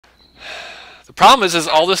The problem is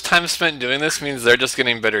all this time spent doing this means they're just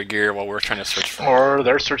getting better gear while we're trying to search for. Or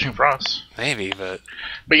they're searching for us. Maybe, but.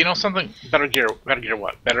 But you know something? Better gear. Better gear.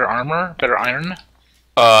 What? Better armor. Better iron.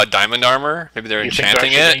 Diamond armor. Maybe they're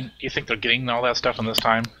enchanting it. You think they're getting all that stuff in this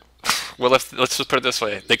time? Well, let's just put it this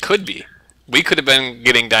way: they could be. We could have been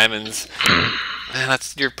getting diamonds.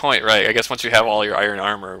 That's your point, right? I guess once you have all your iron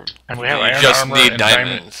armor, and we have you iron just armor need and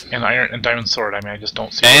diamonds. Diamond sword. I mean, I just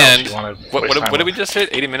don't see. And what did we just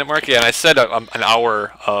hit? 80-minute mark? Yeah, and I said an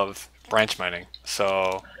hour of branch mining,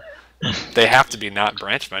 so they have to be not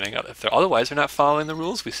branch mining. Otherwise, they're not following the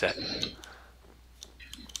rules we set.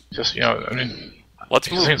 Just I mean,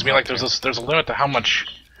 let's move. It seems to me like there's a limit to how much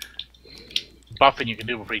buffing you can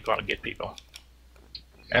do before you go out and get people.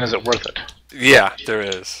 And is it worth it? Yeah, there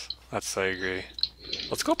is. I agree.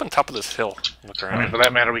 Let's go up on top of this hill. Look around. I mean, for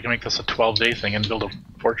that matter, we can make this a 12-day thing and build a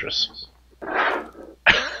fortress.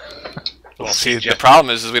 Well, see, the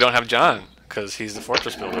problem is we don't have John, because he's the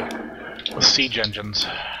fortress builder. With siege engines.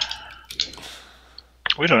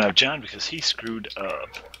 We don't have John because he screwed up.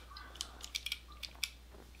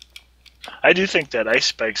 I do think that ice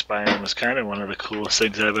spikes biome was kind of one of the coolest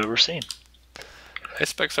things I've ever seen. Ice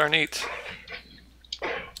spikes are neat.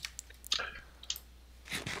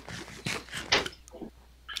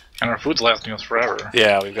 And our food's lasting us forever.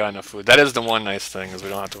 Yeah, we've got enough food. That is the one nice thing, is we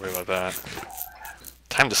don't have to worry about that.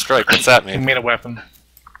 Time to strike. What's that mean? We made a weapon.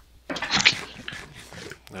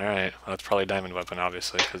 Alright, well, that's probably a diamond weapon,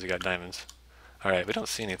 obviously, because you got diamonds. Alright, we don't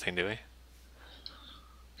see anything, do we?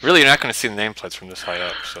 Really, you're not going to see the nameplates from this high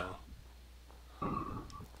up, so...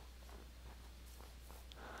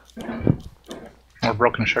 Or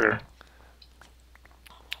broken sugar.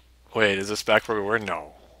 Wait, is this back where we were?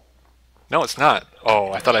 No. No, it's not.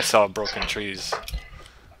 Oh, I thought I saw broken trees.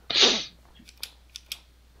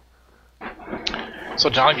 So,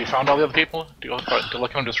 John, have you found all the other people? Do you look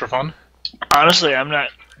at them just for fun? Honestly, I'm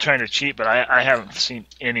not trying to cheat, but I haven't seen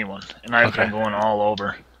anyone, and I've been going all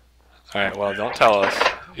over. Alright, well, don't tell us.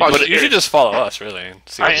 You should just follow us, really. And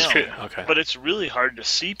see I know, okay. But it's really hard to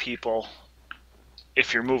see people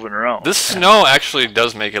if you're moving around. This snow actually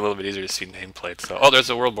does make it a little bit easier to see nameplates, though. Oh, there's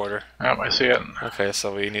a world border. Yep, I see it. Okay,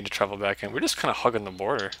 so we need to travel back in. We're just kind of hugging the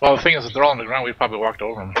border. Well, the thing is, if they're all on the ground, we probably walked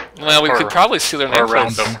over them. Well, we could probably see their nameplates.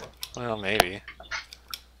 Around them. Well, maybe.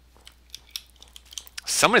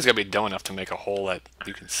 Somebody's got to be dumb enough to make a hole that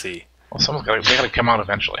you can see. Well, they got to come out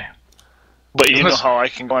eventually. But you know how I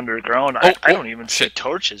can go underground? I don't even see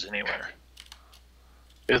torches anywhere.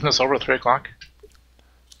 Isn't this over at 3 o'clock?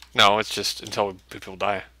 No, it's just until people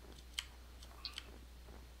die.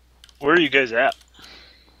 Where are you guys at?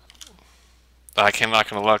 I'm not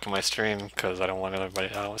going to look at my stream because I don't want everybody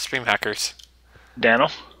to know. Stream hackers.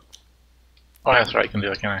 Daniel? Oh, that's right. You can do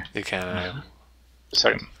that, can I? You can.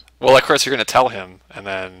 Second. Well, of course, you're going to tell him, and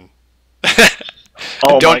then...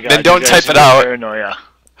 Oh my God, then don't type it out. Paranoia.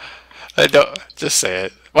 Don't, just say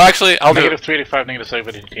it. Well, actually, I'll do it. -385,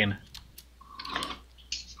 -718.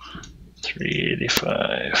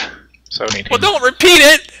 385. 718. Well, don't repeat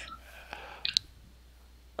it!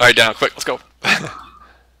 Alright, down, quick, let's go.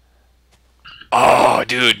 Oh,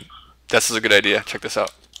 dude. This is a good idea. Check this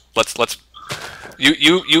out.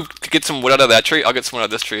 You get some wood out of that tree, I'll get some wood out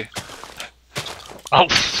of this tree. Oh.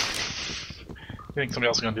 You think somebody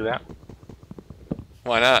else is going to do that?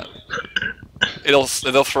 Why not? They'll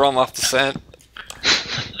throw them off the scent.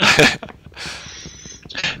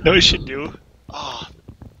 No, you should do. Oh,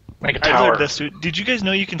 make a tower. Did you guys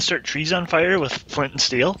know you can start trees on fire with flint and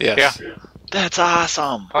steel? Yes. Yeah. That's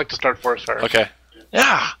awesome. I like to start forest fires. Okay.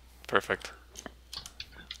 Yeah. Perfect.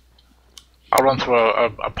 I'll run through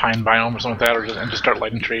a pine biome or something like that, and just start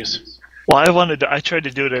lighting trees. Well, I tried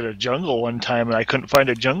to do it at a jungle one time, and I couldn't find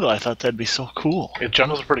a jungle. I thought that'd be so cool. Yeah,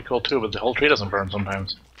 jungles are pretty cool too, but the whole tree doesn't burn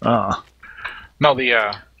sometimes. Ah. No,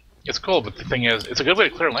 it's cool, but the thing is, it's a good way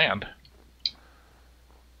to clear land.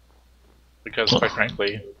 Because, quite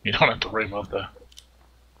frankly, you don't have to worry about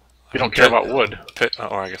you don't care about wood.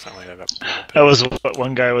 Or I guess I might have that. That was what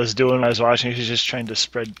one guy was doing when I was watching. He was just trying to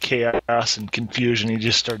spread chaos and confusion. He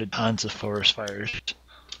just started tons of forest fires.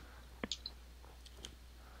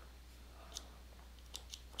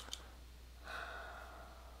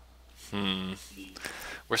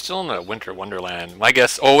 We're still in a winter wonderland. My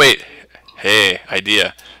guess... Oh, wait. Hey,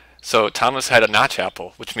 idea. So, Thomas had a notch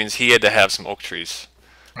apple, which means he had to have some oak trees.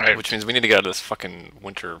 Right. Which means we need to get out of this fucking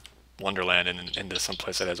winter wonderland and into some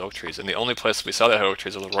place that has oak trees. And the only place we saw that had oak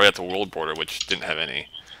trees was right at the world border, which didn't have any.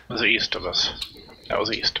 It was east of us. That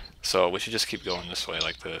was east. So, we should just keep going this way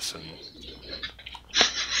like this. And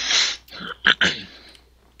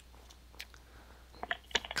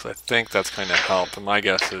because I think that's going to help. And my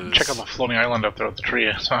guess is... Check out the floating island up there with the tree.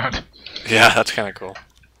 Yeah, that's kind of cool.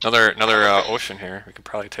 Another ocean here. We could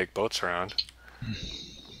probably take boats around.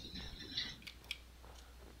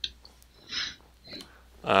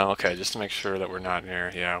 Okay, just to make sure that we're not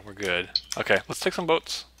near. Yeah, we're good. Okay, let's take some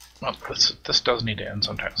boats. Well, this does need to end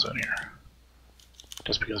sometime soon here.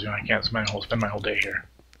 Just because I can't spend my whole day here.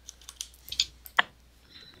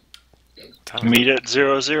 Meet at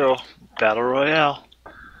 0-0. Battle Royale.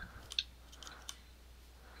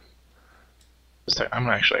 I'm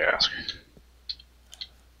gonna actually ask.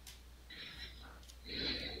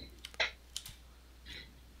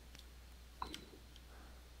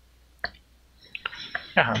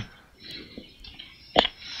 Yeah, hon.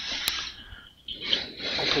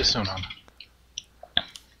 Hopefully soon, hon.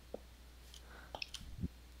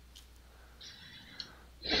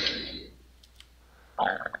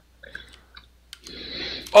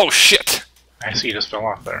 Oh shit! I see you just fell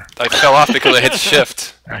off there. I fell off because I hit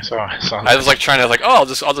shift. I saw. I was like trying to oh,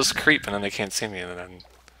 I'll just creep, and then they can't see me, and then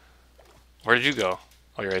where did you go?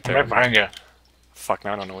 Oh, you're right there. I'm right behind you. Fuck!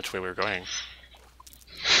 Now I don't know which way we were going.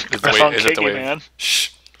 Is I found it the Keggy way? Man.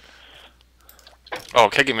 Shh. Oh,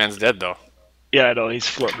 Keggy Man's dead though. Yeah, I know. He's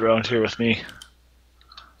floating around here with me.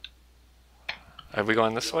 Are we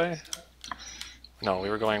going this way? No, we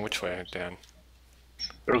were going which way, Dan?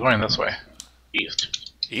 We were going this way.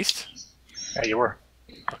 East. East? Yeah, you were.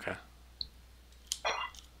 Okay.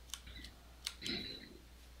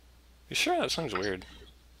 You sure? That sounds weird.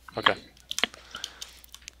 Okay.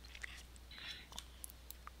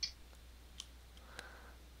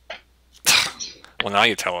 Well, now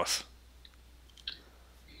you tell us.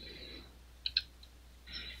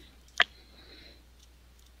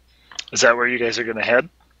 Is that where you guys are going to head?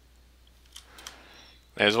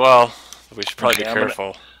 May as well. But we should probably be Okay,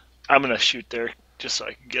 careful. I'm going to shoot there just so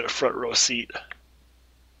I can get a front row seat.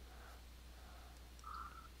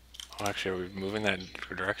 Oh, actually, are we moving that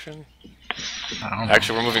direction? I don't know.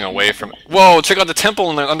 Actually, we're moving away from... Whoa, check out the temple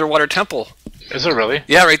in the underwater temple. Is it really?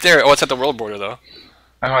 Yeah, right there. Oh, it's at the world border, though.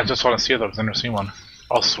 I know, I just want to see it though, because I've never seen one.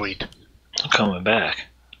 Oh, sweet. I'm coming back.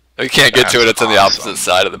 You can't get to it. It's on the awesome. opposite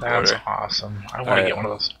side of the That's border. awesome. I want to Alright. get one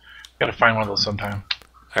of those. Gotta find one of those sometime.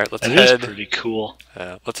 Alright, let's That is head... pretty cool.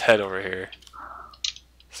 let's head over here.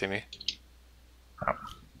 See me?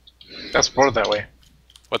 That's bordered that way.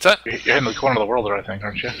 What's that? You're heading to the corner of the world there, I think,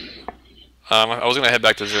 aren't you? I was going to head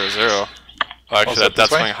back to 0-0. Oh, actually, is it that's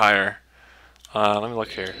this way? going higher. Let me look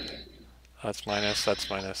here. That's minus, that's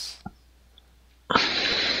minus.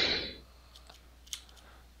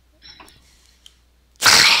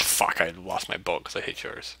 Fuck, I lost my boat because I hate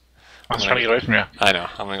yours. I was trying to get away from you. I know.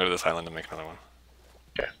 I'm going to go to this island and make another one.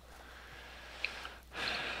 Okay.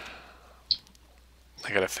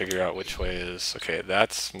 I got to figure out which way is... Okay,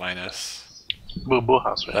 that's minus. Boo Boo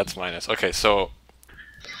House, right? That's minus. Okay, so...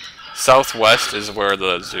 Southwest is where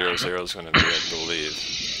the 0-0 is going to be, I believe.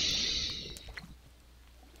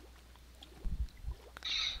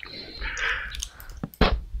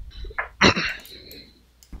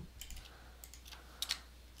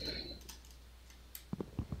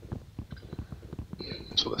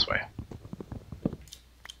 So this way.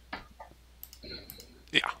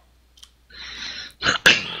 Yeah.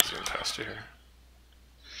 Zoom past you here.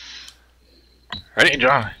 Ready? Hey,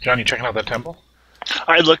 John. John, you checking out that temple?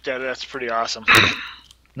 I looked at it. That's pretty awesome.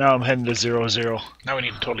 Now I'm heading to 0-0. Now we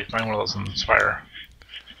need to totally find one of those and inspire.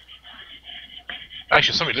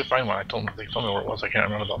 Actually, somebody did find one. They told me where it was. I can't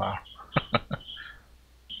remember though now.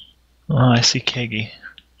 Oh, I see Keggy.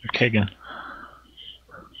 Or Kegan.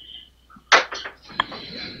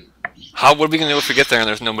 What are we going to do if we get there and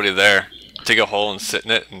there's nobody there? Dig a hole and sit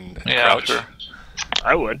in it and crouch? Sure.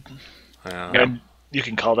 I would. Yeah. And you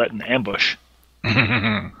can call that an ambush.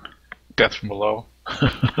 Death from below.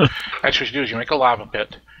 Actually, what you do is you make a lava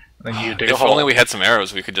pit, and then you dig a If hole. only we had some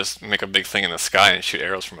arrows, we could just make a big thing in the sky and shoot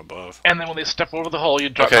arrows from above. And then when they step over the hole, you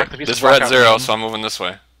drop Okay, knock the piece this of we're rock at out 0, and- so I'm moving this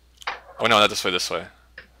way. Oh no, not this way, this way.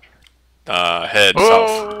 Head south.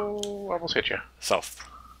 Oh, I almost hit you. South.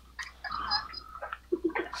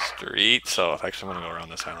 Street south. Actually, I'm gonna go around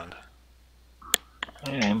this island.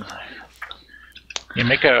 And You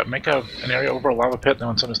make an area over a lava pit, and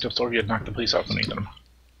when someone steps over, you knock the police out underneath them.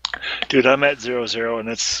 dude, I'm at 0-0, and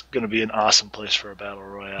it's going to be an awesome place for a battle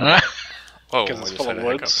royale. Whoa, Because I it's just full had of a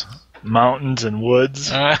hiccup. woods. Mountains and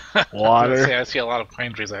woods, water. I see a lot of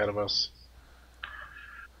pine trees ahead of us.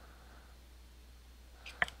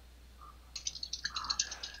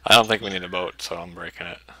 I don't think we need a boat, so I'm breaking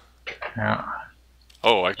it. Yeah.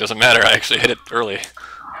 Oh, it doesn't matter. I actually hit it early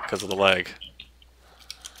because of the lag.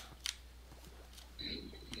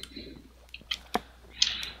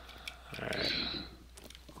 Alright.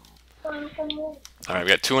 Alright, we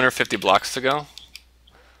got 250 blocks to go.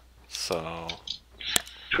 So...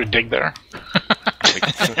 Should we dig there?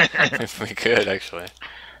 we could, actually.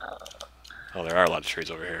 Oh, there are a lot of trees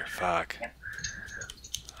over here. Fuck.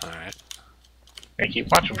 Alright. Yeah, keep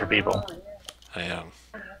watching for people. I am.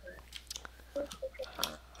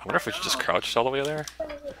 I wonder if we should just crouch all the way there?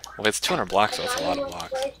 Well, it's 200 blocks, so that's a lot of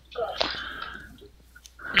blocks.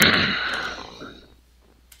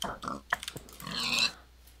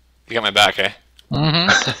 You got my back, eh?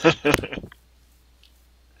 Mm-hmm.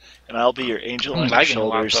 And I'll be your angel I'm on your lagging a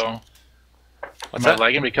lot, shoulders. though. What's Am I that?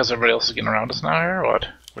 lagging because everybody else is getting around us now here, or what?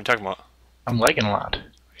 What are you talking about? I'm lagging a lot.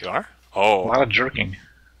 You are? A Oh. lot of jerking.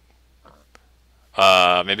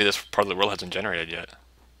 Maybe this part of the world hasn't generated yet.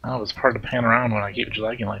 Oh, it's hard to pan around when I keep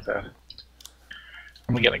lagging like that.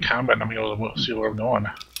 I'm gonna get in combat and I'm gonna go see where I'm going.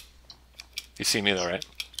 You see me though, right?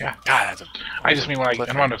 Yeah. God, that's a... I just mean when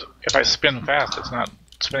cliffhanger. if I spin fast, it's not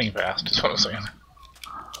spinning fast. That's what I'm saying.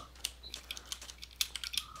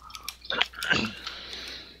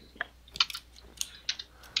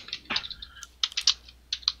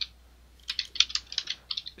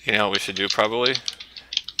 You know what we should do probably?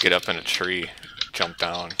 Get up in a tree, jump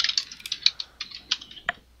down.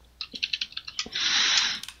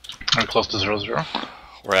 Are we close to 0-0?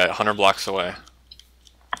 We're at 100 blocks away.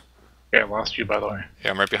 Yeah, I lost you, by the way.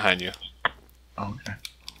 Yeah, I'm right behind you. Oh, okay.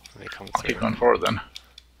 Let me come I'll through. keep going forward then.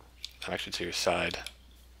 I'm actually to your side.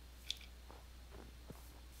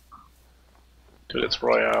 Dude, it's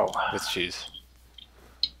Royale. With cheese.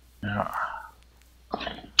 Yeah.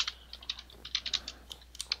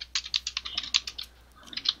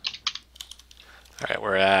 Alright,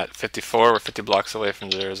 we're at 54. We're 50 blocks away from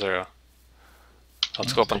 0-0.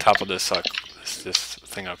 Let's go up on top of this this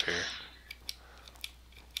thing up here.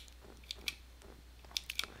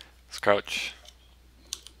 Let's crouch.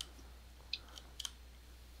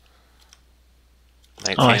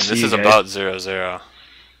 19. Oh, I see This is you about 0-0.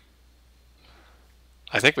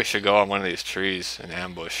 I think we should go on one of these trees and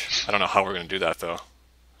ambush. I don't know how we're going to do that, though.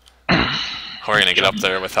 How are we going to get up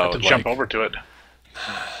there without, Have to jump over to it.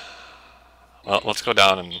 Well, let's go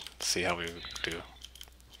down and see how we do.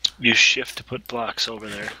 You shift to put blocks over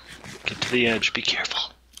there. Get to the edge. Be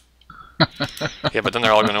careful. Yeah, but then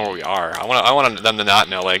they're all going to know where we are. I want them to not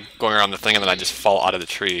know, like, going around the thing and then I just fall out of the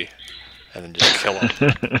tree and then just kill them.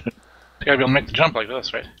 You gotta be able to make the jump like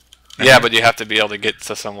this, right? Yeah, but you have to be able to get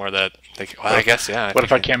to somewhere that they can, well, I guess, yeah. What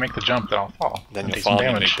if I can't make the jump, then I'll fall. Then and you'll take some fall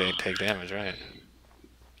and damage. you take damage, right?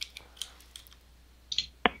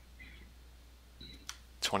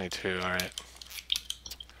 22, alright.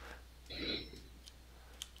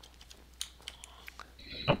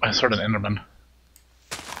 Oh, I started an Enderman.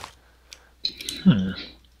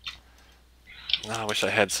 No, I wish I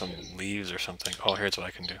had some leaves or something. Oh, here's what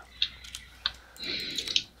I can do.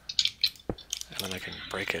 And then I can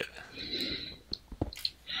break it.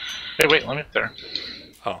 Hey, wait, let me up there.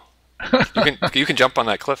 Oh. You can jump on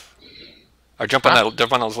that cliff. Or jump on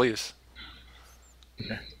jump on those leaves.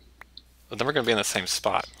 Okay. But then we're gonna be in the same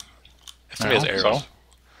spot. If I somebody has hope arrows.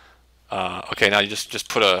 so. Okay, now you just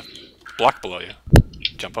put a block below you.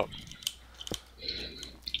 Jump up.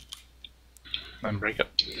 Then break it.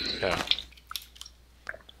 Yeah.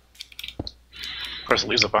 Of course, it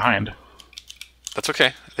leaves it behind. That's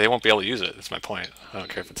okay. They won't be able to use it. That's my point. I don't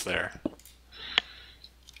care if it's there.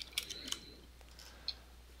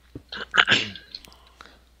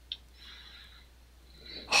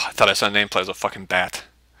 Oh, I thought I saw a nameplate as a fucking bat.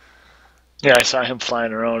 Yeah, I saw him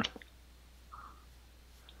flying around.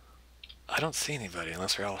 I don't see anybody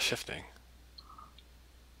unless we're all shifting.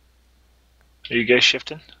 Are you guys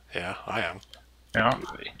shifting? Yeah, I am. Yeah.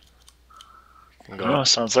 Can go Oh, up.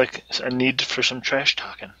 sounds like a need for some trash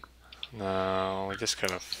talking. No, we just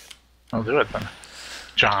kind of... I'll do it then.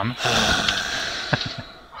 John.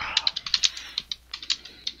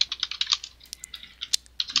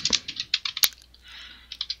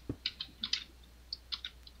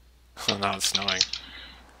 Oh, now it's snowing.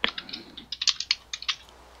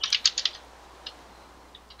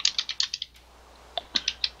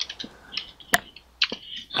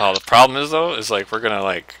 Oh, the problem is though, is like we're gonna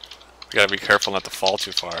like, we gotta be careful not to fall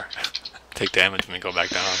too far. Take damage and then go back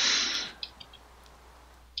down.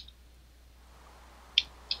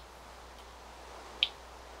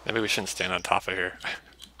 Maybe we shouldn't stand on top of here.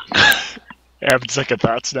 Having second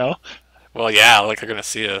thoughts now. Well, yeah, like they're gonna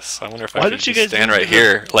see us. I wonder if I Why should don't you just guys stand move right the-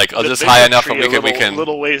 here, like The just bigger high enough that tree we a can.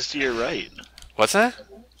 little ways to your right. What's that?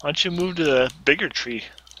 Why don't you move to the bigger tree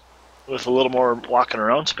with a little more walking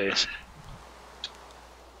around space?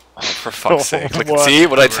 Oh, for fuck's sake! Look, What? see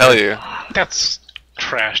what I tell you? That's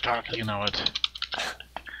trash talk, you know it.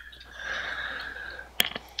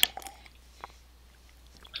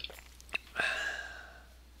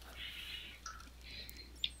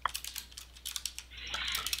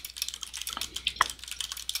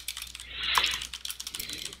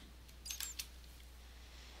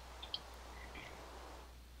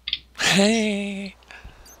 Hey.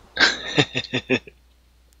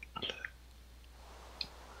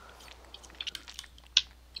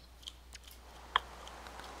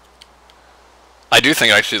 I do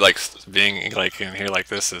think actually like being like in here like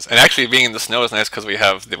this is, and actually being in the snow is nice because we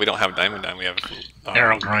don't have diamond dime. We have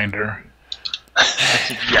Arrow grinder.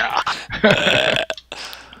 Yeah.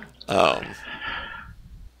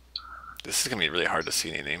 This is gonna be really hard to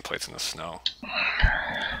see any nameplates in the snow.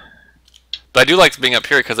 But I do like being up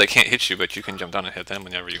here because they can't hit you, but you can jump down and hit them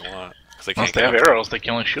whenever you want. They Once they have arrows, they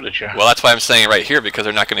can only shoot at you. Well, that's why I'm saying right here, because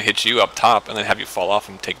they're not going to hit you up top and then have you fall off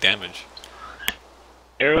and take damage.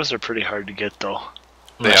 Arrows are pretty hard to get, though.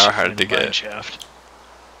 They are hard to get. Shaft.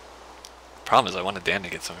 Problem is, I wanted Dan to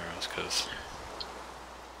get some arrows, because...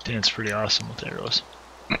 Dan's pretty awesome with arrows.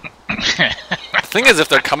 The thing is, if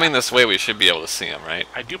they're coming this way, we should be able to see them, right?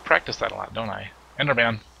 I do practice that a lot, don't I?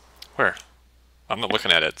 Enderman. Where? I'm not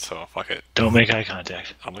looking at it, so fuck it. Don't make eye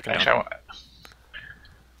contact. I'm looking at Actually,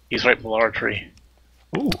 he's right below our tree.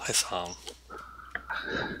 Ooh. I saw him.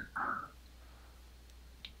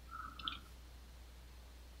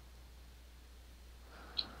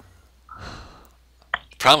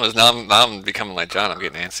 Problem is, now I'm becoming like John. I'm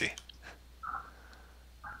getting antsy.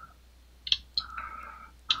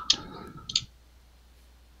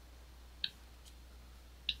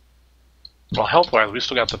 Well, health-wise, we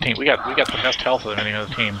still got the team. We got the best health of any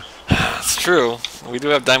other team. It's true. We do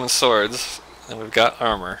have diamond swords, and we've got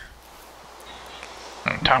armor.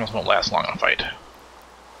 Thomas won't last long in a fight.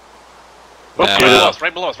 Yeah, Right below us,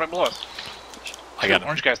 right below us, right below us. I got him.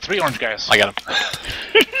 Orange guys, 3 orange guys. I got him.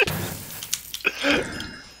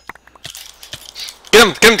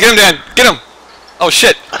 Get him, Dan! Get him! Oh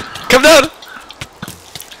shit! Come down!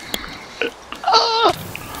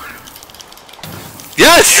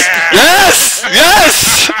 Yes! Yeah! Yes!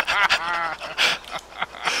 Yes!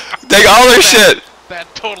 Take all their shit! That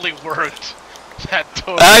totally worked. That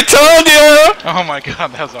totally. I told you! Oh my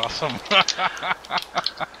god, that was awesome.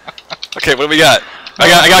 Okay, what do we got? I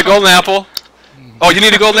got a golden apple. Oh, you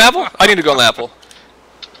need a golden apple? I need a golden apple.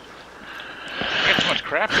 I got too much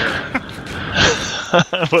crap here.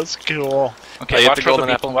 That was cool. Okay, you watch have for the other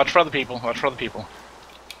golden people. Watch for other people. Watch for other people.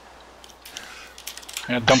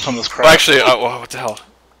 I'm gonna dump some of this crap. Well, actually, what the hell?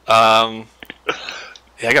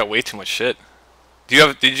 Yeah, I got way too much shit.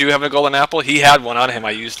 Did you have a golden apple? He had one on him.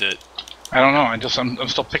 I used it. I don't know. I'm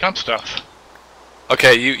still picking up stuff.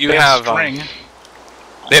 Okay, you They have string.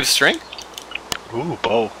 They have string? Ooh,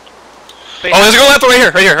 bow. They Oh, there's a golden apple right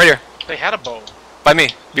here, right here, right here. They had a bow. By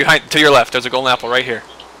me, to your left. There's a golden apple right here.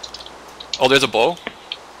 Oh, there's a bow?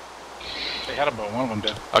 They had a bow. One of them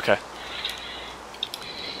did. Okay.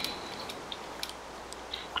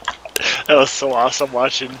 That was so awesome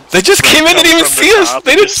watching. They just came in and didn't even From the see us. top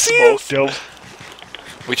They and didn't just see us. smoked him.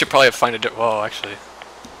 We should probably find a well, actually.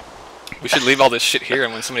 We should leave all this shit here,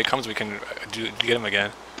 and when somebody comes, we can get them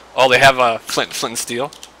again. Oh, they have flint and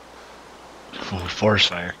steel. Ooh, forest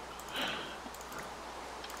fire.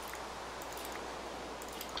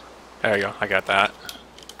 There you go. I got that.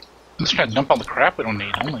 I'm just trying to dump all the crap we don't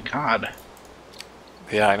need. Oh my god.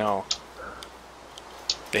 Yeah, I know.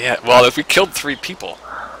 Well, if we killed 3 people.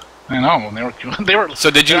 I know. They were. So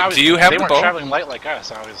do you have They the weren't bow? traveling light like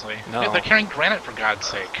us, obviously. No. They're carrying granite for God's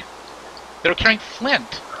sake. They were carrying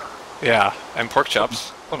flint. Yeah, and pork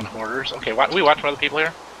chops. Living hoarders. Okay, we watch for other people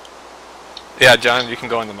here. Yeah, John, you can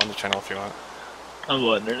go on the Mother channel if you want. I'm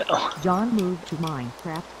going there now. John moved to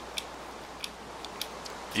Minecraft.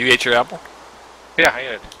 You ate your apple? Yeah, I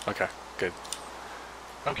did. Okay, good.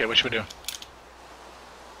 Okay, what should we do?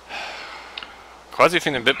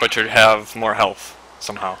 Quasi-Fiend and Bit Butcher have more health,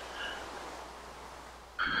 somehow.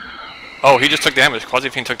 Oh, he just took damage.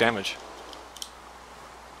 Quasi-Fiend took damage.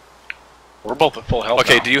 We're both at full health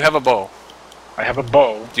Okay, now. do you have a bow? I have a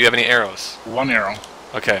bow. Do you have any arrows? 1 arrow.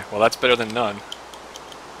 Okay, well that's better than none.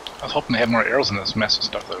 I was hoping they had more arrows in this mess of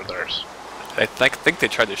stuff that are theirs. I think they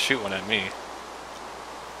tried to shoot one at me.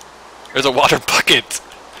 There's a water bucket!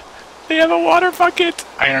 They have a water bucket!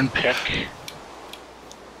 Iron pick.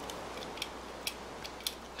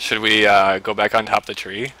 Should we go back on top of the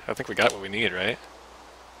tree? I think we got what we need, right?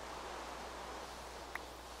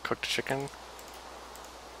 Cooked chicken?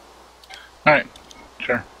 Alright,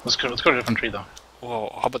 sure. Let's go to a different tree though. Whoa,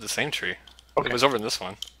 how about the same tree? Okay. It was over in this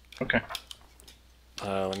one. Okay.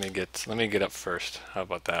 Let me get up first. How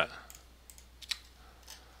about that?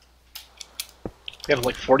 They have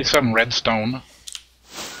like 47 redstone.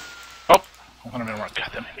 Oh! I want to God,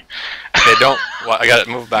 that made me. Okay, don't. Well, I gotta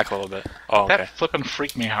move back a little bit. Oh, okay. That flippin'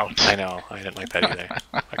 freaked me out. I know. I didn't like that either.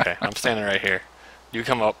 Okay, I'm standing right here. You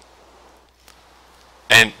come up.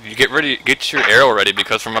 And you get your arrow ready,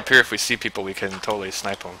 because from up here, if we see people, we can totally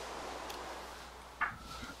snipe them.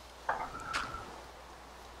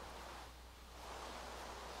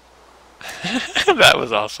 That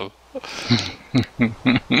was awesome.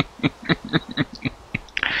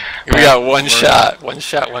 We got one shot,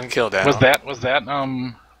 one kill down. Was that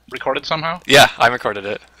recorded somehow? Yeah, I recorded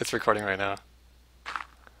it. It's recording right now.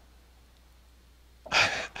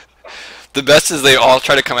 The best is they all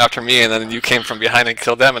try to come after me, and then you came from behind and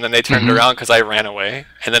killed them, and then they turned around because I ran away,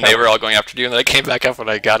 and then they were all going after you, and then I came back up when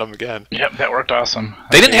I got them again. Yep, that worked awesome.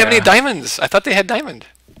 They didn't have any diamonds. I thought they had diamond.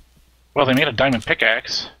 Well, they made a diamond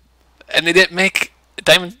pickaxe. And they didn't make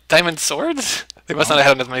diamond swords? They must not have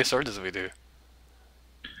had as many swords as we do.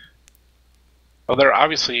 Well, they're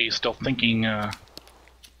obviously still thinking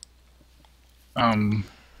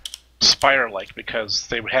Spire-like, because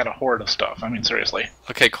they had a horde of stuff. I mean, seriously.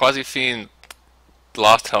 Okay, Quasi-Fiend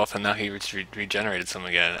lost health and now he regenerated some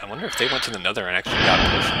again. I wonder if they went to the Nether and actually got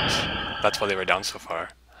potions. That's why they were down so far.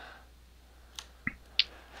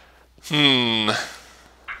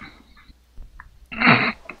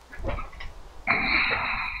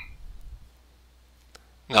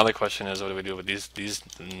 Now the question is, what do we do with these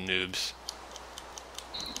noobs?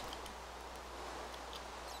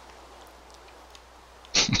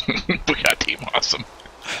 We got Team Awesome.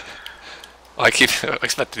 Well, I keep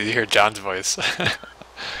expecting to hear John's voice.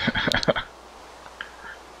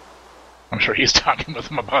 I'm sure he's talking with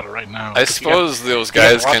them about it right now. I suppose those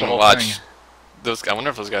guys can watch. Thing. I wonder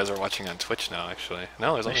if those guys are watching on Twitch now. Actually,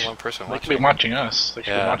 no, there's only one person watching. They could be watching us. They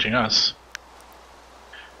should be watching us.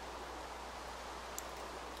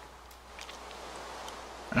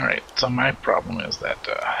 All right. So my problem is that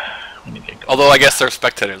we need to go. Although I guess they're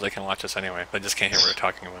spectators, they can watch us anyway. They just can't hear what we're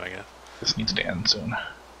talking about, I guess. This needs to end soon.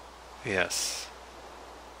 Yes.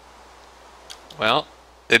 Well,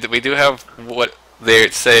 we do have what they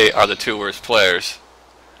say are the two worst players.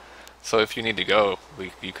 So if you need to go,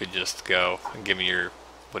 you could just go and give me your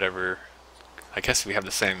whatever. I guess we have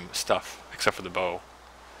the same stuff, except for the bow.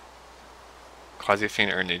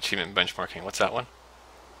 Quasi-Fiend earned the achievement benchmarking. What's that one?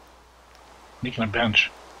 Making a bench.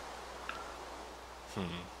 I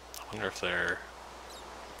wonder if they're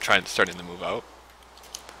starting to move out.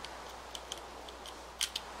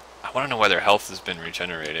 I want to know why their health has been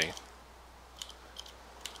regenerating.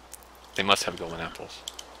 They must have golden apples.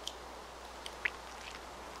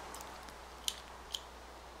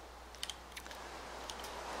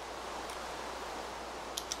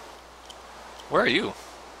 Where are you?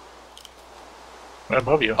 Right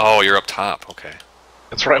above you. Oh, you're up top. Okay.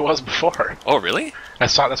 That's where I was before. Oh, really?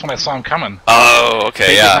 That's when I saw him coming. Oh, okay,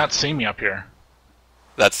 They yeah. did not see me up here.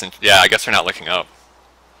 Yeah, I guess they're not looking up.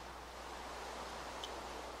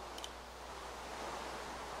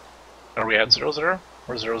 Are we at 0-0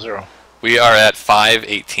 or 0-0? We are at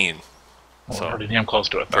 518. Well, So we're pretty damn close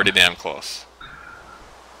to it, then. pretty damn close.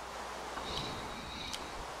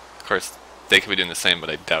 Of course, they could be doing the same, but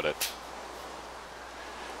I doubt it.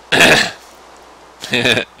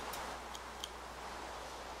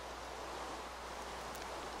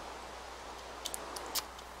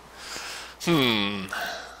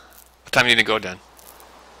 What time do you need to go, Dan?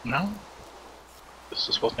 No. This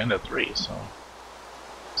is supposed to end at 3, so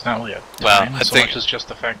it's not really a Well, time I so think- much as just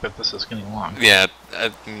the fact that this is getting long. Yeah,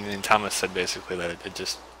 I mean, Thomas said basically that it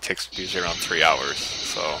just takes usually around 3 hours.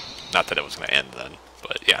 So, not that it was going to end then,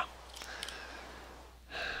 but yeah.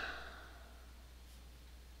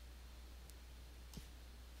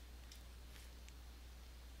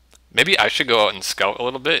 Maybe I should go out and scout a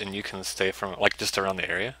little bit, and you can stay from like just around the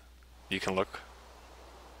area. You can look.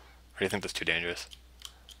 Or do you think that's too dangerous?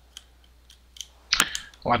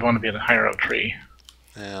 Well, I'd want to be at a higher up tree.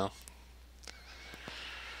 Yeah.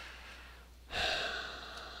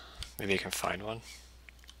 Maybe you can find one.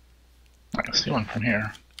 I can see one from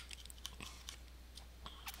here.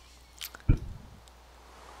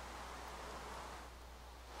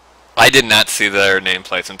 I did not see their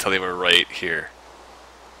nameplates until they were right here.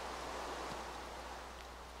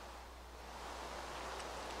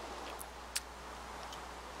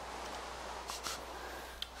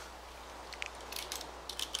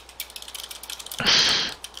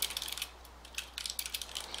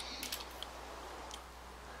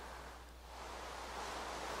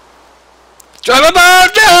 Drive a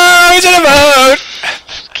boat! No! He's in a boat!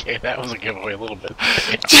 Okay, that was a giveaway a little bit.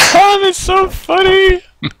 John is so funny!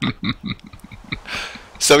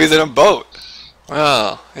 So he's in a boat.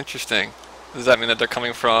 Wow, interesting. Does that mean that they're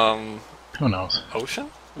coming from Who knows?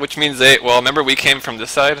 ocean? Which means they... Well, remember we came from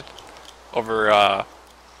this side? Over,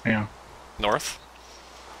 Yeah, north?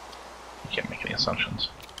 you can't make any assumptions.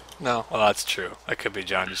 No. Well, that's true. That could be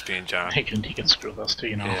John just being John. He can screw with us too,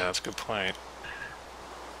 you know. Yeah, that's a good point.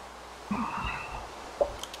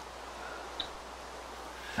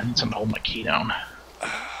 I need something to hold my key down.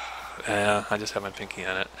 I just have my pinky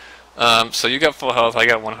on it. So you got full health. I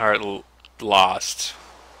got 1 heart lost.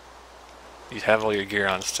 You have all your gear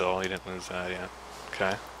on still. You didn't lose that, yeah.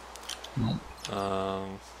 Okay.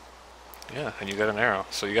 Yeah, and you got an arrow.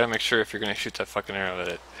 So you gotta make sure if you're gonna shoot that fucking arrow that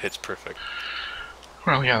it hits perfect.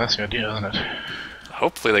 Well, yeah, that's the idea, isn't it?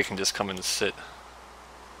 Hopefully they can just come and sit.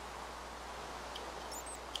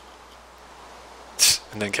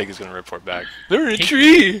 And then Kega's gonna report back. They're in a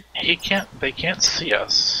tree! They can't see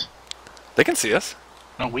us. They can see us.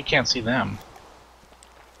 No, we can't see them.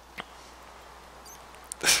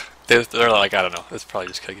 They're like, I don't know. It's probably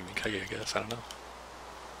just Kega being Kega, I guess. I don't know.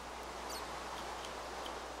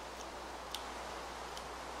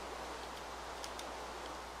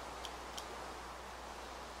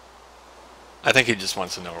 I think he just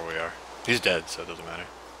wants to know where we are. He's dead, so it doesn't matter.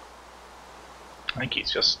 I think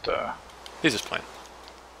he's just, He's just playing.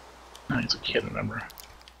 no, he's a kid, remember?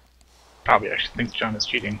 Probably actually thinks John is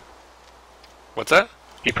cheating. What's that?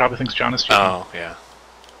 He probably thinks John is cheating. Oh, yeah.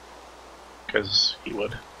 Because he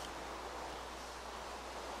would.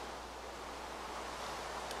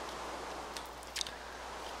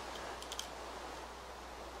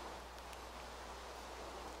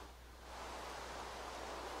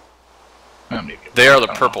 They are the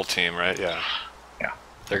purple team, right? Yeah. Yeah.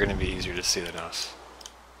 They're going to be easier to see than us.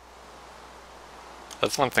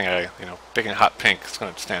 That's one thing picking hot pink is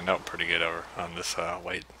going to stand out pretty good over on this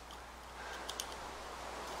white.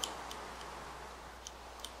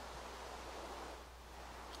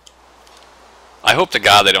 I hope to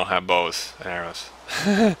God they don't have bows and arrows.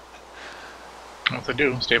 Well, if they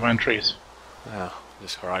do, stay behind trees. Yeah.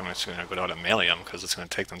 Or I'm just going to go down and melee them because it's going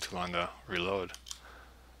to take them too long to reload.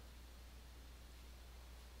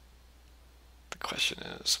 The question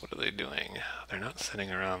is, what are they doing? They're not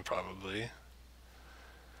sitting around, probably.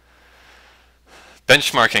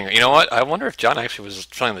 Benchmarking. You know what? I wonder if John actually was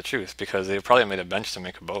telling the truth, because they probably made a bench to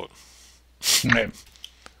make a boat. Right.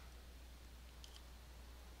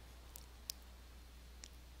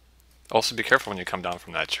 Also, be careful when you come down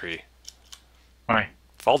from that tree. Why?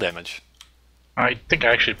 Fall damage. I think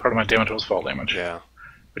actually part of my damage was fall damage. Yeah.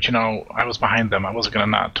 But you know, I was behind them. I wasn't gonna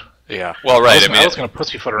not. Yeah. Well, right. I was gonna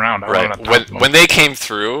pussyfoot around. Right. When they came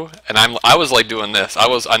through, and I was like doing this. I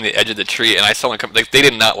was on the edge of the tree, and I saw them come. They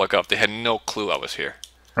did not look up. They had no clue I was here.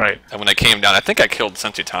 Right. And when I came down, I think I killed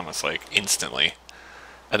GumptionThomas like instantly.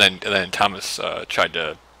 And then Thomas tried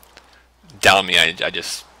to down me. I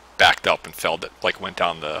just backed up and went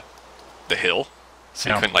down the hill,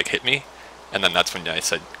 so he couldn't hit me. And then that's when I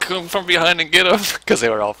said, "Come from behind and get him," because they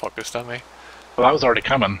were all focused on me. Well, I was already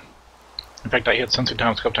coming. In fact, I hit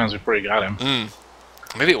GumptionThomas a couple times before he got him.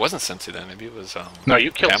 Maybe it wasn't Sensi then. Maybe it was. No,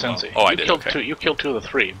 you killed Hamlo. Sensi. Oh, I did. Killed okay. You killed 2 of the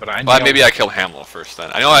 3, but I. Well, maybe I killed Hamlo first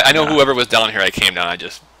then. I know whoever was down here. I came down. I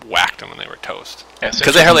just whacked them and they were toast.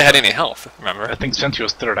 Because they hardly had any health. Remember? I think Sensi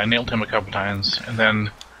was 3rd. I nailed him a couple times, and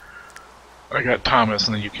then I got Thomas,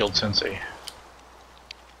 and then you killed Sensi.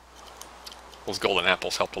 Those golden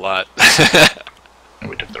apples helped a lot. And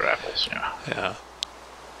we took their apples. Yeah. Yeah.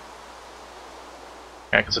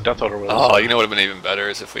 Yeah, because the Death Odor was... Oh, you know what would have been even better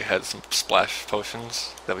is if we had some splash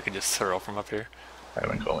potions that we could just throw from up here. That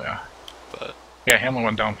would have been cool, yeah. But yeah, Hamlin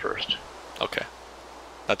went down first. Okay.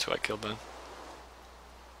 That's who I killed then.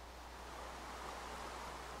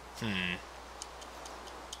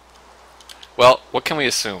 Well, what can we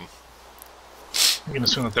assume? You can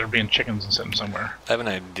assume that they're being chickens and sitting somewhere. I have an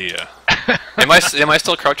idea. am I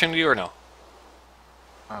still crouching to you or no?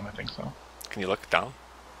 I think so. Can you look down?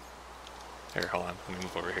 Here, hold on. Let me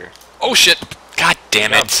move over here. Oh shit! God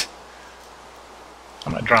damn it!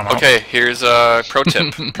 I'm gonna draw them Okay, here's a pro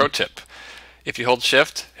tip. Pro tip. If you hold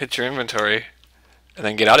shift, hit your inventory, and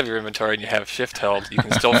then get out of your inventory and you have shift held, you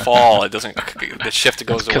can still fall. It doesn't. The shift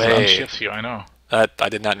goes away. Because it unshifts you, I know. I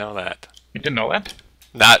did not know that. You didn't know that?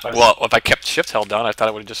 Well, if I kept shift held down, I thought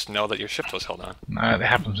I would just know that your shift was held on. That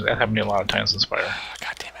happens. That happened to me a lot of times in Spire.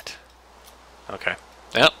 God damn it. Okay.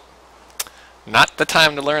 Yep. Not the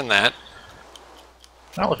time to learn that.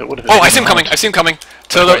 Well, if it would have. Oh, I see him coming! I see him coming!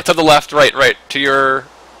 To the left, right. To your...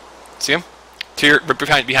 See him? To your...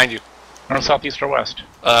 behind you. North, south, east, or west?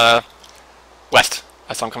 West.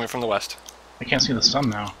 I saw him coming from the west. I can't see the sun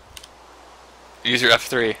now. Use your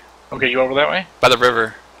F3. Okay, you over that way? By the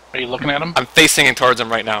river. Are you looking at him? I'm facing towards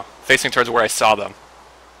him right now. Facing towards where I saw them.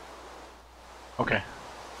 Okay.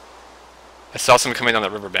 I saw someone coming down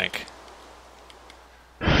the riverbank.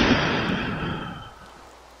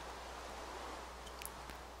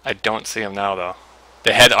 I don't see him now, though.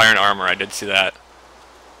 They had iron armor, I did see that.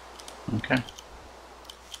 Okay.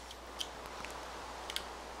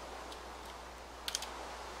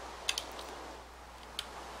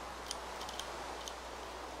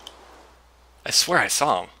 I swear I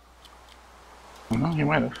saw him. Well, you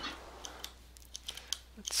might have.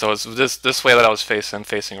 So it's this way that I was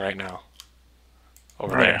facing right now.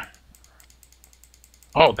 Over Right. there.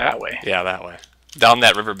 Oh, that way. Yeah, that way. Down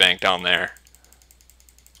that riverbank down there.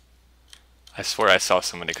 I swear I saw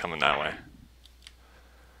somebody coming that way.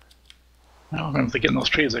 Well, if they get in those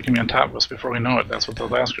trees, they can be on top of us before we know it. That's what the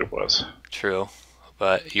last group was. True.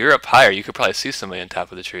 But you're up higher. You could probably see somebody on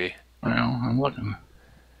top of the tree. Well, I'm looking.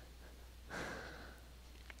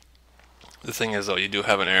 The thing is, though, you do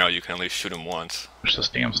have an arrow. You can at least shoot him once. Wish this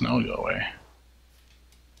damn snow would go away.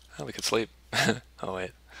 Oh, we could sleep. Oh,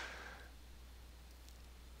 wait.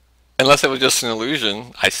 Unless it was just an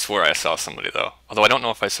illusion. I swear I saw somebody, though. Although I don't know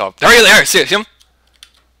if I saw... There he is! There! See him?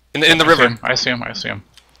 In the river. I see him. I see him.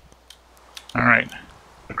 Alright.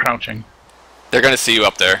 They're crouching. They're going to see you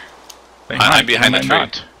up there. I'm behind the tree.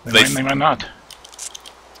 Not. They might not.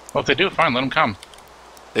 Well, if they do, fine. Let them come.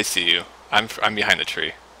 They see you. I'm behind the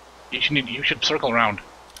tree. You should circle around.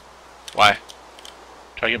 Why?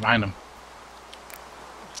 Try to get behind them.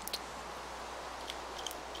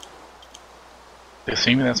 They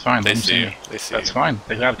see me, that's fine. They Let them see you. me. They see That's you. fine.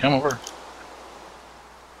 They gotta come over.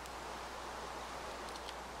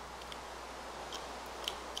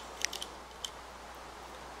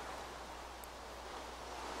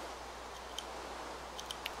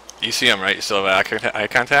 You see him, right? You still have eye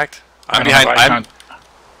contact? I don't have eye con-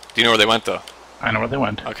 Do you know where they went, though? I know where they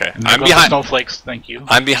went. Okay. And there I'm goes the behind. snowflakes, thank you.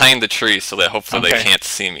 I'm behind the tree, so that hopefully they Okay. can't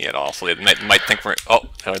see me at all. So they might think we're. Oh,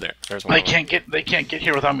 there. There's one. They can't get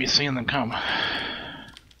here without me seeing them come.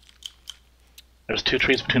 There's 2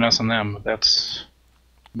 trees between us and them, but that's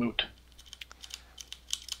moot.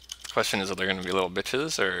 The question is, are they going to be little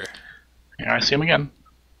bitches or? Yeah, I see them again.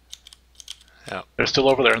 Yeah. They're still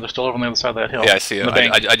over there. They're still over on the other side of that hill. Yeah, I see it. The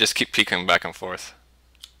bank. I just keep peeking back and forth.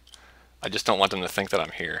 I just don't want them to think that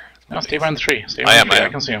I'm here. No, stay behind the tree. Stay I behind am. the tree. I I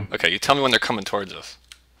am. can see them. Okay, you tell me when they're coming towards us,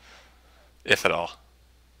 if at all.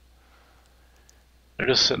 They're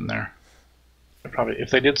just sitting there. They're probably,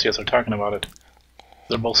 if they did see us, they're talking about it.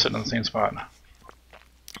 They're both sitting in the same spot.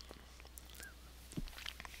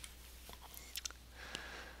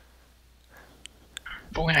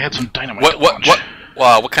 If only I had some dynamite. to launch.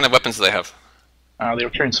 What kind of weapons do they have? They were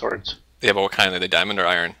carrying swords. Yeah, but what kind? Are they diamond or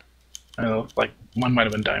iron? Like one might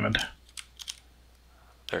have been diamond.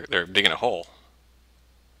 They're digging a hole.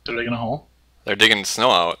 They're digging a hole. They're digging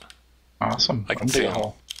snow out. Awesome. I can I'm see digging a them.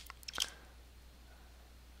 hole.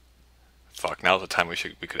 Fuck! Now's the time we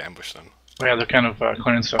could ambush them. Oh, yeah, they're kind of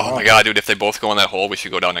clearing stuff Oh off. my god, dude! If they both go in that hole, we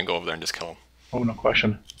should go down and go over there and just kill them. Oh, no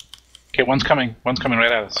question. Okay, one's coming. One's coming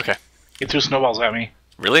right at us. Okay. He threw snowballs at me.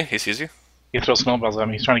 Really? He sees you? He throws snowballs at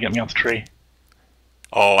me. He's trying to get me off the tree.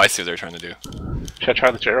 Oh, I see what they're trying to do. Should I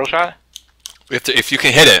try the arrow shot? If you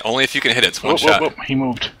can hit it, only if you can hit it. It's one shot. Whoop. He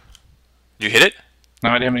moved. Did you hit it? No,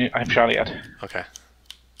 I didn't. I've shot it yet. Okay.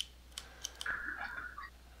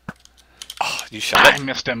 Oh, you shot I it?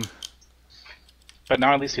 missed him. But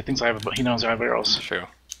now at least he thinks I have. He knows I have arrows. True.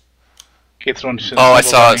 Okay, throwing. Oh, I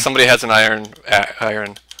saw it. Somebody has an iron.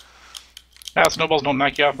 Iron. Snowballs don't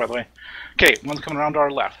knock you off, by the way. Okay, one's coming around to our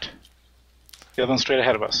left. The other one's straight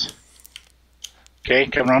ahead of us. Okay,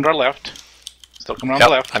 coming around to our left. Still coming around to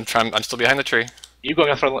the left. I'm still behind the tree. You go.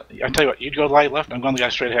 I tell you what. You go light left. I'm going the guy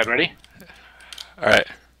straight ahead. Ready? All right.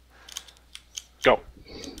 Go.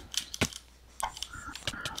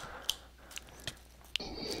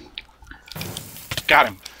 Got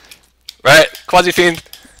him. Right. Quasi fiend.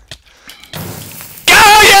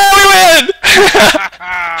 Oh yeah, we win!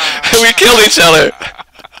 We killed each other.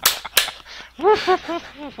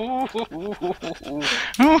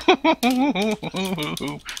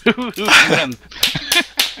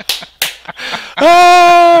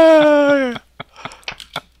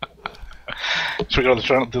 Should we go to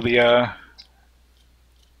the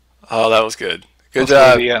Oh, that was good. Good let's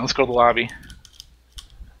go to job. let's go to the lobby.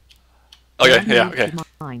 Okay. Yeah. Okay.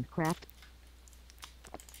 Minecraft.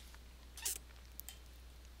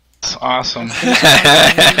 That's awesome.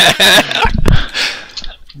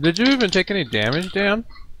 Did you even take any damage, Dan?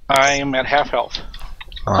 I am at half health.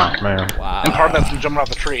 Oh, man. Wow. And part of that's from jumping off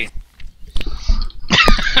the tree.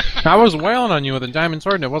 I was wailing on you with a diamond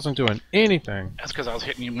sword and it wasn't doing anything. That's because I was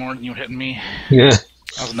hitting you more than you were hitting me. Yeah.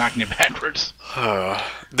 I was knocking you backwards.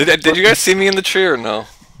 Did you guys see me in the tree or no?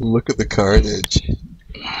 Look at the carnage.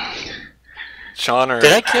 Sean or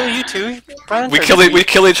Did I kill you too, Brian? we Or kill did we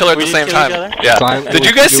kill each other at the you same kill time. each other? Yeah. Fine. Did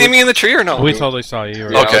you guys see me in the tree or no? We totally saw you.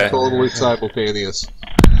 Yeah, Okay. totally simultaneous.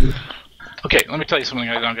 Okay, let me tell you something,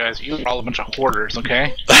 guys. You are all a bunch of hoarders,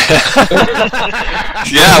 okay?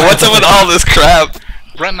 Yeah. What's up with all this crap?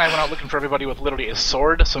 Brent and I went out looking for everybody with literally a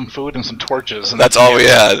sword, some food, and some torches. And That's all we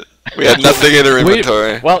had. We had nothing in our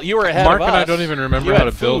inventory. Well, you were ahead Mark of us. and I don't even remember You how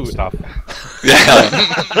had to build food. stuff. Yeah.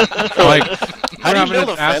 Like, How do you build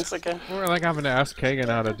a ask, fence again? we're like having to ask Kagan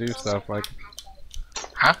how to do stuff. Like,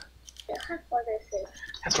 Huh?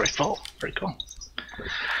 That's very full. Very cool.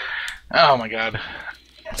 Oh my god.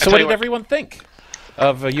 So what did everyone think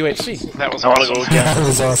of UHC? That was I want awesome. to go again. That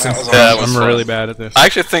was awesome. That was Yeah, it awesome. was I'm fun. really bad at this. I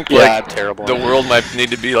actually think Yeah, like I'm terrible. the world might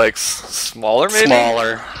need to be like smaller, maybe.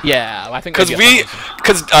 Smaller. Yeah, I think Because maybe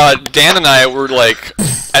Dan and I were like,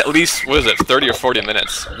 at least, what is it, 30 or 40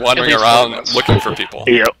 minutes wandering At least 40 around minutes. looking for people.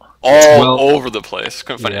 Yep. All Well, over the place.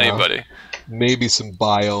 Couldn't find yeah. anybody. Maybe some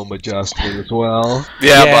biome adjustment as well.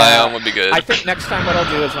 Yeah, Yeah. biome would be good. I think next time what I'll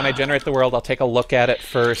do is when I generate the world, I'll take a look at it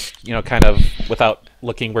first, you know, kind of without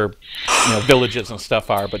looking where, you know, villages and stuff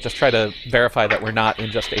are, but just try to verify that we're not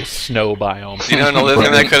in just a snow biome. You know, another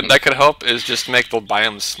thing that could help is just make the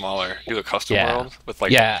biomes smaller. Do a custom Yeah. world with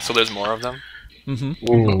like, Yeah. so there's more of them.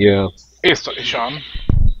 Yeah. Hey, Sean.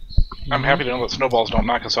 I'm happy to know that snowballs don't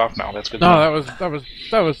knock us off now. That's good. to No, know.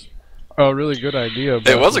 that was a really good idea.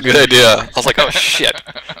 It was a good idea. I was like, oh shit,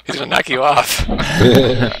 he's gonna knock you off.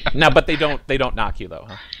 No, but they don't knock you though,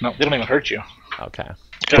 huh? No, they don't even hurt you. Okay.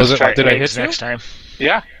 Was it- Try did I eggs hit you? next time?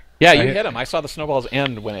 Yeah. Yeah, you hit- hit him. I saw the snowballs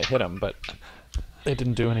end when it hit him, but they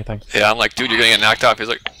didn't do anything. Yeah, I'm like, dude, you're gonna get knocked off. He's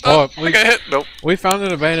like, Oh, oh, I got hit. Nope. We found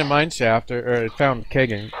an abandoned mine shaft, or found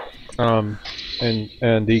Kagan,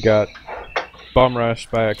 and he got bum rushed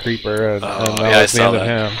by a creeper, and that yeah, I was the saw end of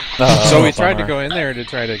that. him. Oh, So we tried to bummer. go in there to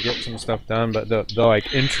try to get some stuff done, but the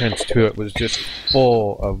like entrance to it was just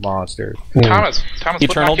full of monsters. Thomas, what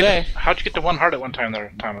Eternal knocked you- day. How'd you get to 1 heart at one time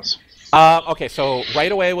there, Thomas? Okay, so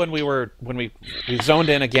right away when we zoned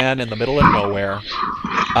in again in the middle of nowhere,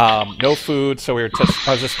 no food, so I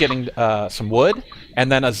was just getting some wood, and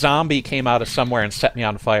then a zombie came out of somewhere and set me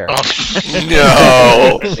on fire.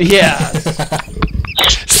 No. Yeah,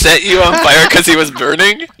 Set you on fire because he was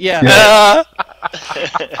burning? yeah, Ah.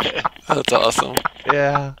 That's awesome.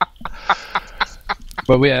 yeah.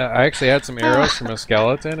 But I actually had some arrows from a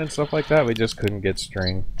skeleton and stuff like that. We just couldn't get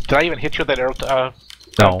string. Did I even hit you with that arrow?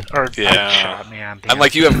 No. Or Yeah. oh, man. I'm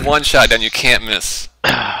like, you have one shot, then you can't miss.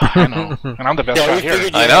 I know, and I'm the best Yeah, shot we here.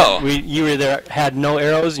 figured I know. you either had no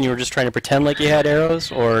arrows and you were just trying to pretend like you had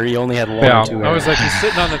arrows, or you only had one Yeah, or two I arrows. was like, he's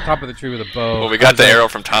sitting on the top of the tree with a bow. Well, we got the arrow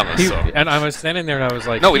from Thomas, He, so. and I was standing there, and I was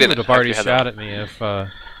like, No, we he didn't. would have already We had shot that. at me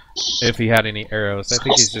if he had any arrows. I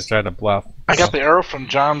think he's just trying to bluff. I got the arrow from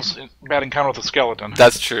John's bad encounter with the skeleton.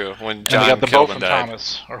 That's true. When and we John got the bow killed from and died.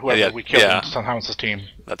 Thomas, or whoever Yeah, we killed yeah. on Thomas's team.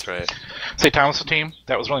 That's right. Say Thomas's team,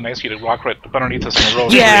 that was really nice of you to walk right up underneath us in the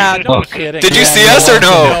road. Yeah, no kidding. Did you Yeah, see us or no?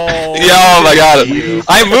 No. Yeah, oh my god.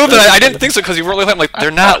 I moved and I didn't think so because you weren't looking. I'm like,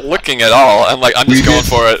 they're not looking at all. I'm like, I'm just We going didn't-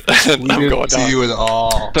 for it. And We I'm going didn't see down. you at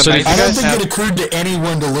all. The So nice- did you I don't guys think have- it occurred to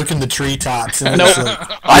anyone to look in the treetops. And Nope.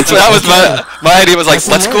 That was my idea was like, That's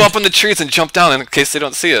let's go right. up in the trees and jump down in case they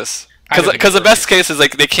don't see us. I didn't Because the think best case is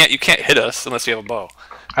like you can't hit us unless you have a bow.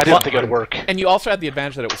 I didn't think it would work. And you also had the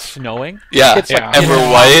advantage that it was snowing. Yeah, It's like and we're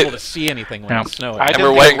impossible white. to see anything when Yeah. it's snowing. I And didn't we're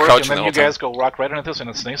think white it and worked, crouching and then the you whole time. guys go walk right underneath us in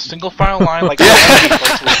a nice single file line like Yeah.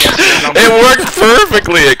 so we can't see the numbers. It worked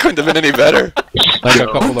perfectly. It couldn't have been any better. Like a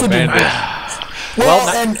couple of bandits. Well,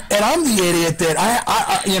 and I'm the idiot that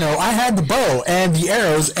I had the bow and the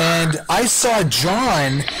arrows, and I saw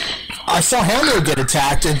Hamler get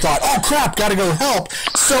attacked and thought, oh crap, gotta go help.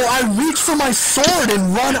 So I reach for my sword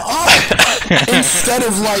and run up instead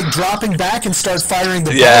of like dropping back and start firing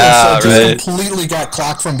the bow. Yeah, So I right. just completely got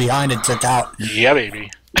clocked from behind and took out. Yeah,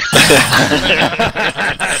 baby.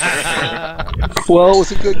 Well, it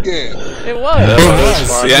was a good game. It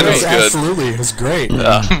was. The end was good. Absolutely, it was great.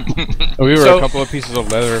 We were So- a couple of pieces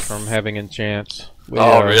of leather from having enchants. We,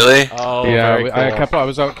 Oh, really? Oh, Yeah, very I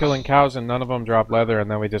was out killing cows, and none of them dropped leather, and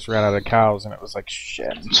then we just ran out of cows, and it was like,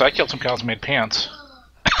 shit. So I killed some cows and made pants.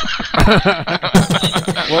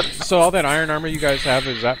 What? So all that iron armor you guys have,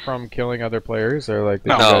 is that from killing other players, or like did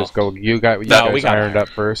No. you guys go? You No, guys we got ironed up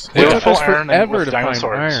first. We It were took full us iron and forever with to diamond find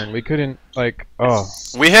swords. iron. We couldn't like. Oh,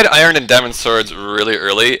 We had iron and diamond swords really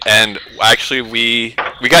early, and actually we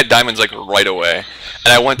got diamonds like right away.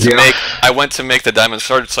 And I went to make the diamond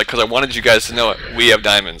swords like because I wanted you guys to know we have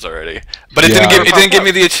diamonds already. But it Yeah. didn't give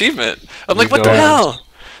me the achievement. I'm like, what the don't. hell?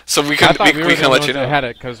 So we I can thought we were we the can only let you ones that know. had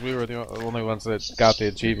it because we were the only ones that got the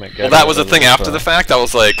achievement. Well, that was the thing after the fact. I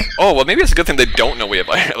was like, oh, well, maybe it's a good thing they don't know we have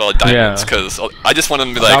diamonds, Yeah. because I just want them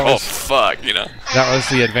to be like, That oh, was- fuck, you know. That was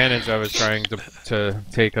the advantage I was trying to to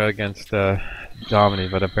take against Domini,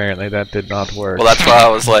 but apparently that did not work. Well, that's why I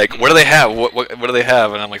was like, what do they have? What do they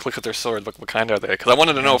have? And I'm like, look at their sword. What kind are they? Because I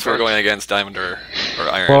wanted to know if we were going against diamond or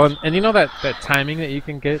iron. Well, and you know that timing that you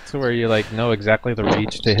can get to where you like know exactly the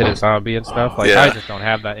reach to hit a zombie and stuff. Like Yeah. I just don't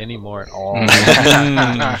have that anymore at all. Yep.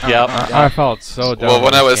 I felt so dumb. Well,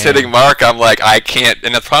 when I was hitting Mark, I'm like, I can't.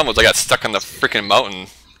 And the problem was I got stuck on the freaking mountain.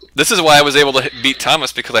 This is why I was able to beat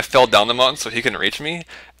Thomas, because I fell down the mountain so he couldn't reach me.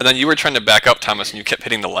 And then you were trying to back up, Thomas, and you kept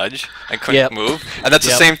hitting the ledge and couldn't move. And that's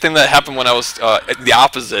the same thing that happened when I was the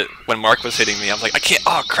opposite when Mark was hitting me. I was like, I can't.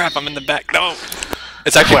 Oh crap! I'm in the back. No.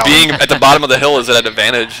 It's actually being at the bottom of the hill is at an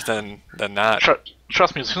advantage than not.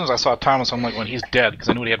 Trust me, as soon as I saw Thomas, I'm like, when he's dead, because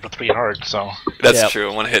I knew what he had for 3 hearts, so... That's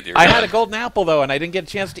true, one hit, you're I done. had a golden apple, though, and I didn't get a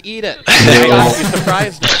chance to eat it. You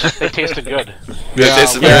surprised me. They tasted good. It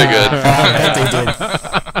tasted very good.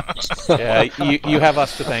 Yeah, you have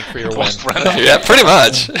us to thank for your win. Yeah, pretty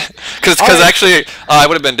much. Because actually, I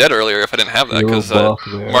would have been dead earlier if I didn't have that, because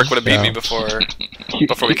Mark would have beat me before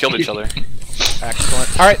we killed each other.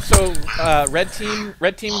 Excellent. All right, so red team,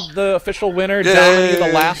 the official winner, Domini,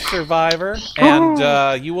 the last survivor,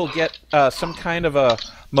 and you will get some kind of a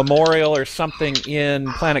memorial or something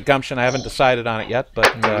in Planet Gumption. I haven't decided on it yet,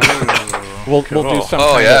 but we'll do some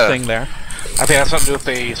kind of thing there. I think that's something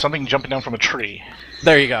to do with something jumping down from a tree.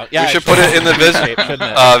 There you go. Yeah, we should put it in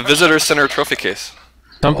the visitor center trophy case.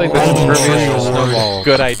 Something that's impervious to snowball.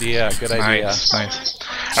 Good idea. Good idea. Nice. All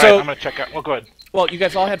So, right, I'm gonna check out. Well, go ahead. Well, you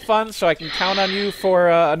guys all had fun, so I can count on you for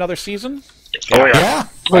another season. Oh yeah.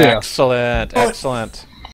 Excellent. Excellent.